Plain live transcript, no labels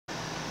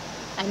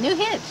a new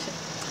hitch.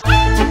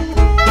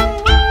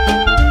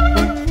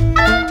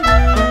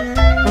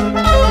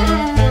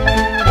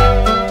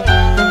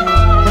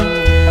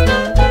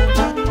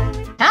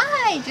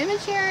 Hi, Jim and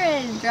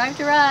Sharon, Drive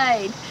to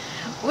Ride.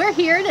 We're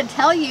here to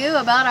tell you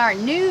about our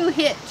new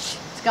hitch.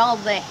 It's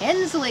called the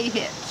Hensley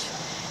Hitch.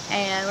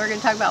 And we're going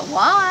to talk about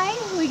why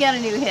we got a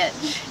new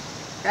hitch.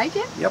 Right,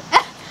 Jim? Yep.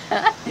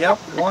 Yep,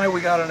 why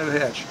we got a new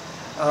hitch.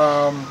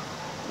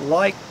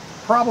 Like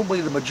probably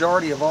the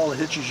majority of all the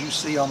hitches you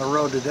see on the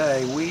road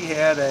today, we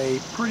had a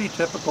pretty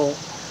typical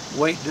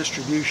weight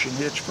distribution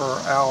hitch for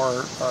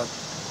our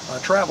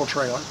travel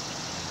trailer.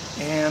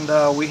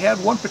 And we had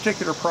one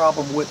particular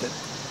problem with it.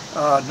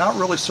 Not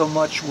really so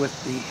much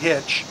with the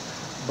hitch,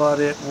 but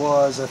it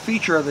was a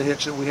feature of the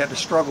hitch that we had to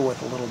struggle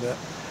with a little bit.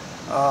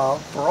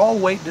 For all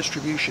weight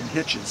distribution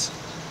hitches,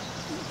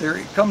 there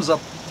comes a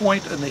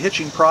point in the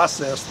hitching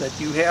process that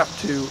you have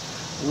to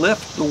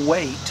lift the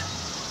weight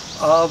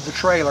of the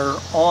trailer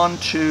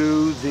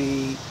onto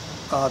the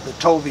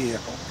tow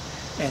vehicle.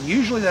 And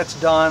usually that's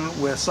done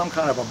with some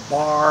kind of a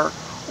bar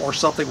or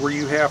something where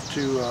you have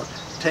to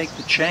take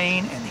the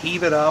chain and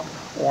heave it up,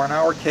 or in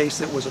our case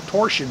it was a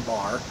torsion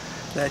bar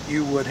that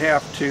you would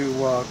have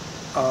to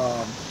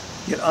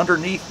get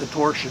underneath the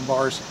torsion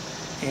bars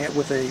and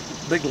with a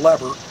big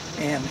lever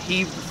and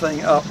heave the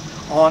thing up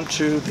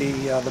onto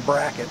the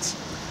brackets.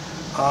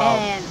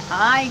 And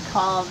I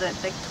called it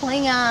the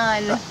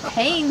Klingon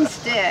pain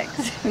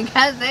sticks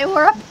because they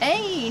were a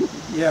pain.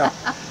 Yeah,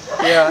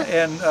 yeah,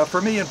 and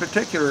for me in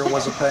particular it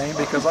was a pain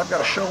because I've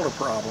got a shoulder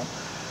problem.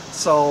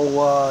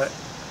 So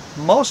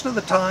most of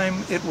the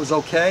time it was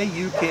okay.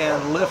 You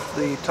can lift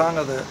the tongue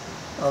of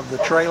the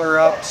trailer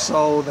up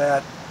so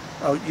that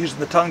using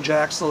the tongue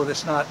jack so that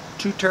it's not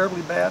too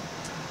terribly bad.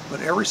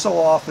 But every so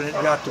often it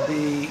got to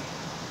be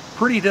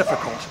pretty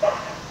difficult,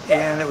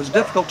 and it was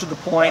difficult to the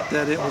point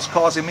that it was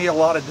causing me a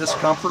lot of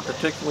discomfort,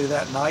 particularly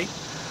that night.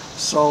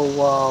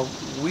 So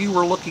we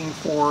were looking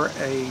for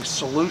a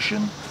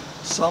solution,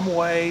 some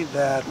way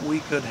that we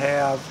could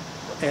have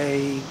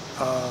a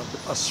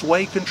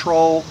sway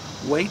control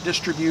weight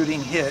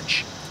distributing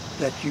hitch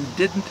that you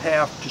didn't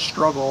have to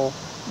struggle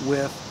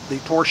with the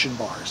torsion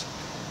bars.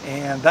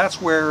 And that's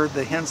where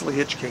the Hensley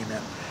Hitch came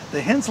in.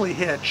 The Hensley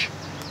Hitch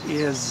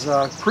is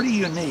pretty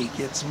unique.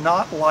 It's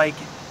not like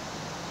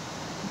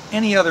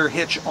any other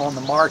hitch on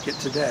the market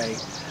today.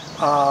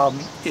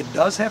 It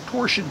does have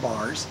torsion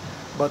bars,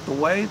 but the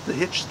way the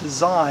hitch is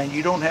designed,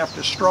 you don't have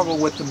to struggle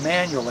with them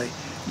manually.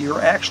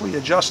 You're actually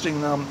adjusting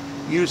them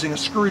using a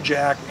screw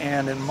jack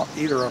and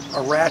either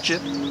a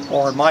ratchet,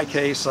 or in my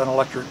case an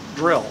electric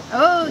drill.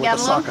 Oh, got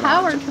a little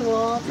power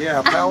tool.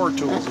 Yeah, power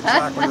tools,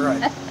 exactly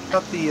right.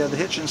 Got the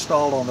hitch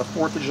installed on the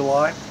 4th of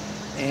July,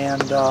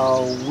 and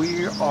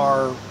we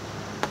are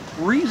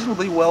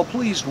reasonably well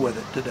pleased with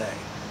it today.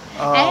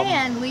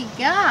 And we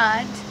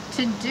got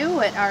to do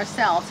it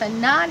ourselves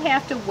and not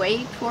have to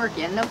wait for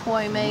getting an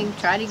appointment,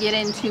 try to get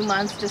in 2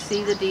 months to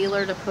see the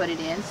dealer to put it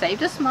in.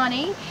 Saved us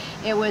money.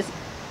 It was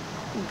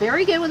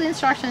very good with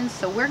instructions,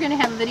 so we're going to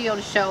have a video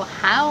to show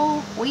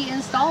how we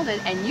installed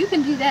it, and you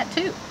can do that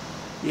too.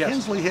 Yes.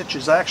 Hensley Hitch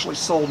is actually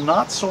sold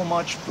not so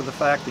much for the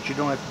fact that you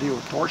don't have to deal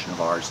with torsion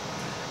bars.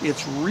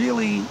 It's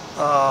really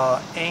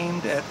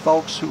aimed at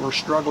folks who are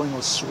struggling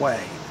with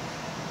sway,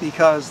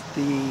 because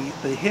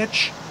the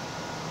hitch,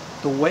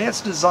 the way it's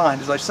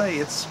designed, as I say,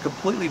 it's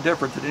completely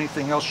different than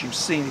anything else you've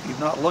seen if you've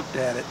not looked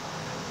at it.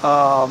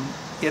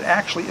 It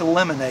actually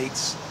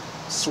eliminates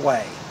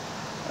sway.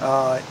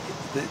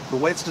 The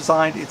way it's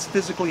designed, it's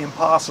physically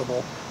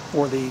impossible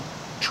for the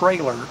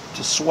trailer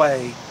to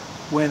sway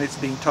when it's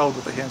being towed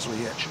with the Hensley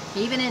Hitch.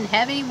 Even in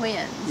heavy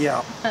winds.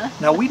 Yeah.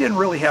 Now, we didn't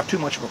really have too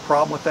much of a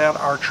problem with that.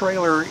 Our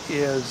trailer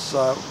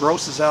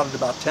grosses out at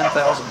about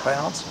 10,000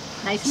 pounds.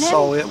 Nice and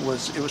so heavy. it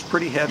was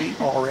pretty heavy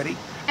already.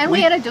 And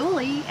we had a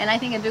dually, and I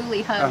think a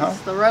dually hugs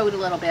the road a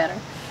little better.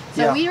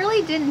 So yeah. We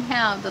really didn't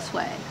have the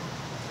sway.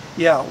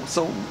 Yeah,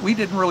 so we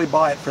didn't really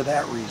buy it for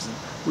that reason.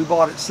 We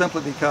bought it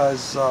simply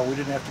because we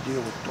didn't have to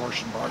deal with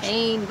torsion bars.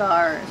 Pain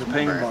bars. The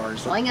pain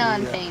bars.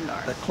 Klingon pain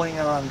bars. The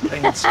Klingon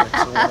pain sticks,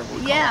 or whatever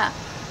we call yeah.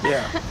 it.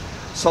 Yeah.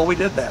 So we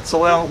did that.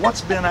 So now,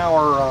 what's been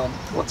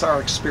what's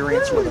our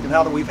experience with it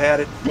now that we've had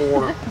it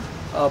for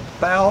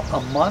about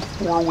a month,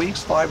 4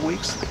 weeks, 5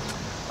 weeks?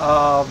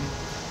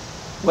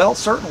 Well,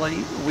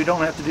 certainly we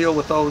don't have to deal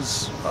with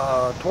those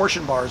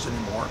torsion bars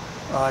anymore.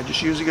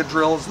 Just using a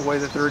drill is the way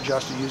that they're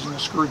adjusted, using the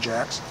screw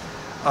jacks.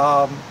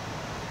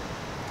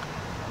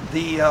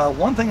 The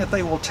one thing that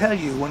they will tell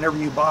you whenever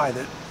you buy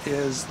it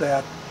is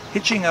that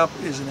hitching up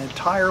is an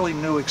entirely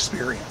new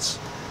experience.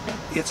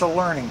 It's a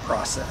learning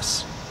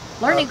process.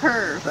 Learning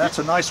curve. That's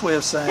a nice way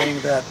of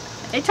saying that.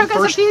 It took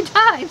us a few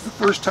times. The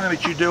first time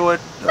that you do it,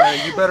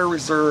 you better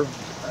reserve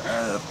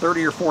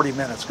 30 or 40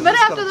 minutes. But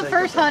after the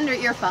first 100,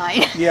 you're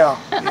fine. Yeah,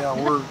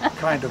 we're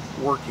kind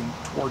of working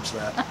towards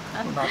that.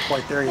 We're not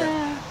quite there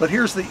yet. But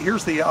here's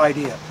the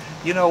idea.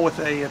 You know, with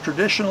a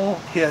traditional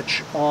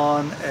hitch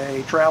on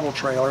a travel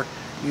trailer,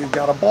 you've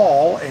got a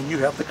ball and you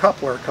have the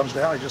coupler. It comes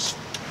down, you just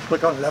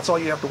click on it. That's all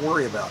you have to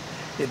worry about.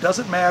 It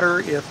doesn't matter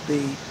if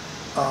the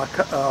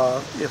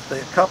if the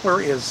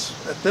coupler is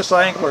at this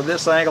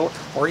angle,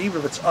 or even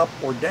if it's up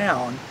or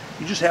down,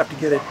 you just have to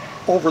get it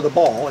over the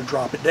ball and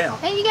drop it down.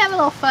 And you got a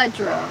little fudge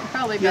room,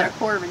 probably about Yeah. a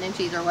quarter of an inch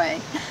either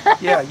way.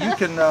 Yeah, you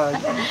can.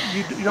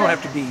 You don't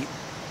have to be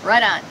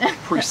Right on.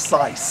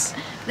 precise.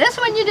 This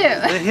one you do.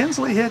 The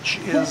Hensley Hitch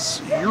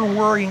is, you're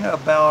worrying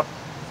about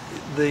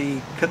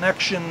the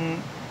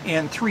connection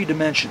in 3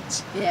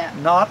 dimensions. Yeah.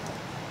 Not,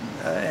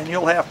 and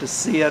you'll have to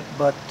see it,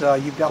 but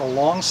you've got a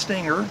long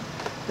stinger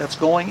that's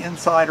going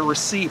inside a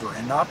receiver,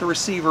 and not the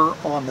receiver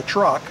on the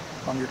truck,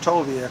 on your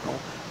tow vehicle,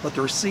 but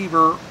the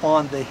receiver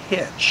on the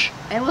hitch.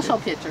 And we'll show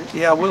pictures.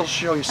 Yeah, we'll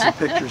show you some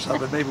pictures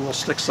of it. Maybe we'll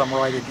stick some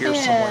right in here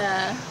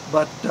somewhere.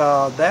 But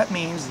that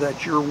means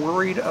that you're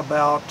worried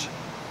about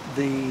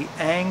the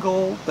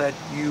angle that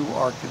you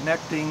are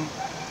connecting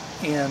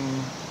in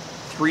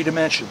 3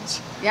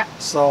 dimensions. Yeah.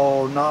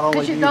 So not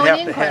only do you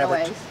have to have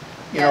it,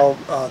 you know,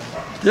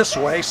 this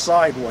way,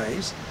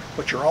 sideways,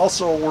 but you're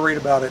also worried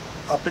about it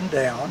up and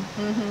down.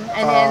 And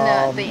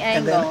then the angle.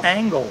 And then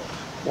angle,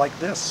 like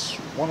this,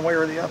 one way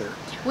or the other.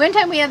 One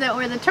time we had that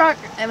where the truck,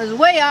 it was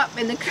way up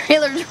and the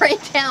trailer's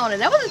right down, and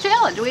that was a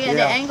challenge. We had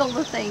to angle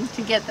the thing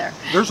to get there.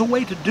 There's a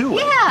way to do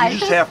it. Yeah, you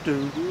just have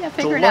to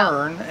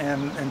learn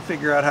and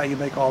figure out how you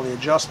make all the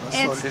adjustments.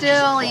 It's so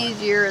still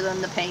easier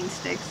than the pain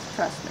sticks,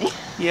 trust me.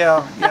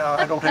 Yeah,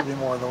 I don't have any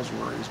more of those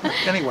worries. But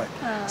anyway,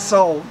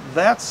 so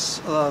that's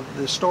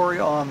the story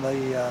on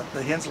the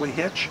Hensley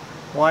Hitch,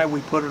 why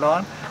we put it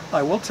on.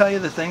 I will tell you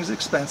the thing's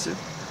expensive,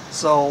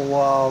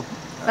 so...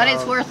 but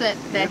it's worth it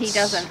that he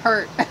doesn't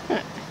hurt.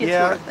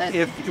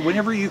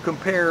 Whenever you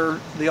compare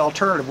the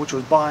alternative, which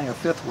was buying a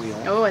 5th wheel.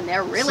 Oh, and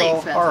they're really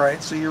expensive. All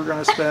right, so you're going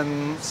to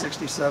spend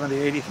 $60,000,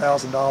 $70,000,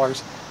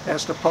 $80,000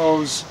 as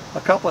opposed a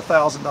couple of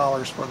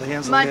 $1,000s for the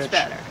Hensley Hitch. Much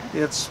better.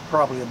 It's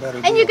probably a better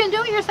deal. And you can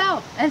do it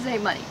yourself and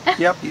save money.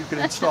 Yep, you can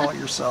install it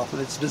yourself,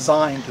 and it's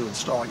designed to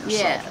install yourself.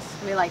 Yes,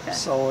 we like that.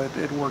 So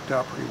it worked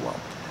out pretty well.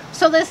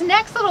 So this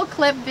next little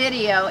clip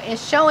video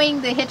is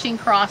showing the hitching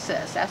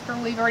process after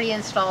we've already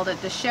installed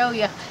it, to show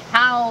you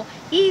how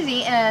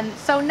easy and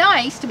so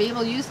nice to be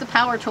able to use the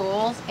power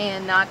tools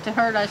and not to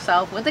hurt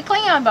ourselves with the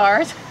Cleon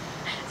bars.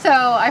 So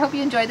I hope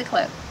you enjoyed the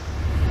clip.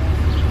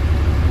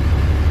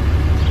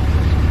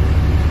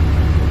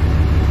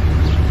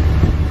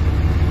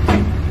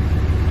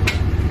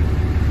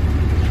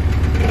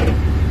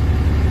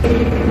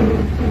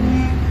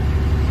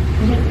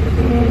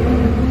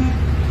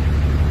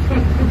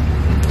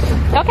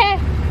 Okay,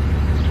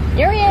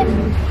 you're in.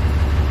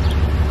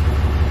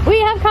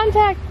 We have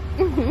contact.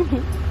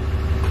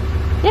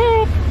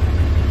 Yay.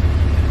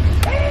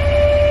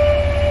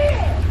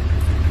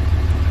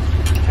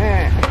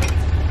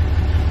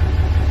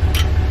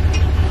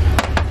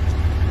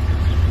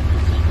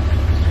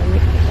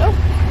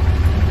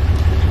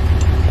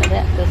 So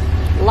that just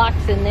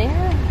locks in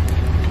there.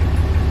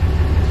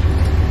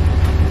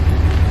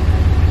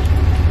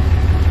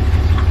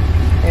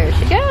 There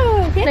she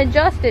goes. You can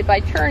adjust it by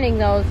turning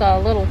those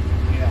little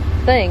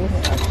things.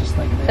 Yeah, I was just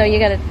thinking so you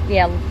gotta,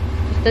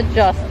 just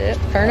adjust it.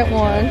 Turn it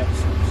once.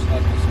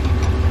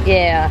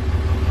 Yeah.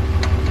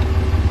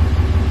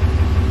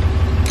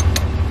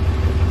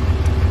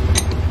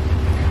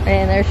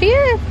 And there she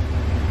is.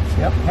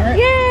 Yep. All right.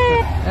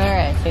 Yay! All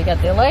right. So you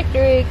got the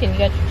electric and you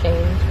got your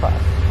chains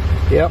crossed.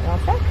 Yep.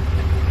 Okay.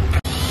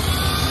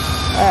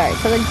 All right.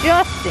 So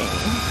adjusting.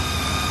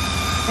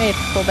 I have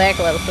to pull back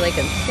a little so they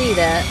can see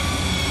that.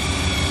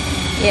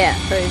 Yeah,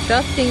 so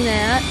adjusting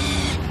that.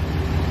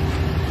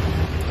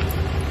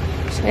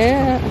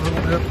 Yeah.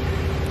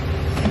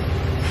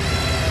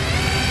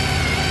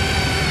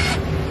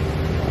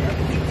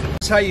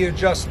 That's how you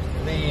adjust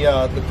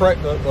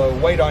the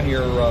weight on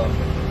your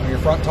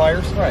front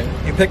tires. Right.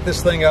 You pick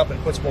this thing up and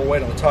it puts more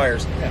weight on the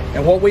tires. Yeah.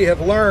 And what we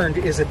have learned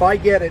is if I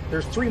get it,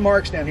 there's 3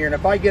 marks down here, and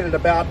if I get it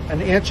about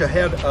an inch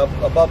ahead of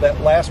above that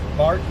last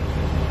mark,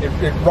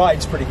 it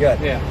rides pretty good.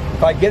 Yeah.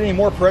 If I get any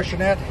more pressure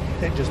than that,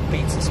 it just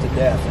beats us to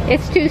death.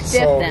 It's too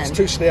stiff then. It's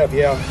too stiff,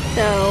 yeah.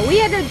 So we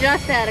had to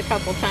adjust that a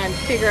couple times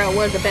to figure out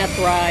where's the best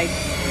ride.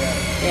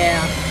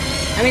 Yeah.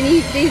 I mean,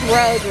 these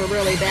roads were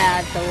really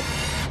bad, so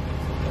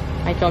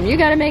I told him, you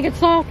gotta make it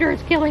softer,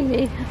 it's killing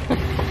me.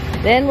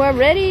 Then we're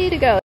ready to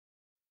go.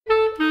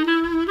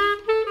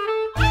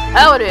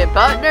 Howdy,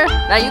 partner.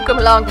 Now you come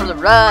along for the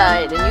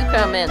ride, and you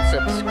come and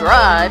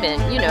subscribe,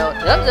 and,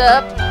 thumbs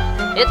up,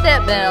 hit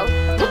that bell.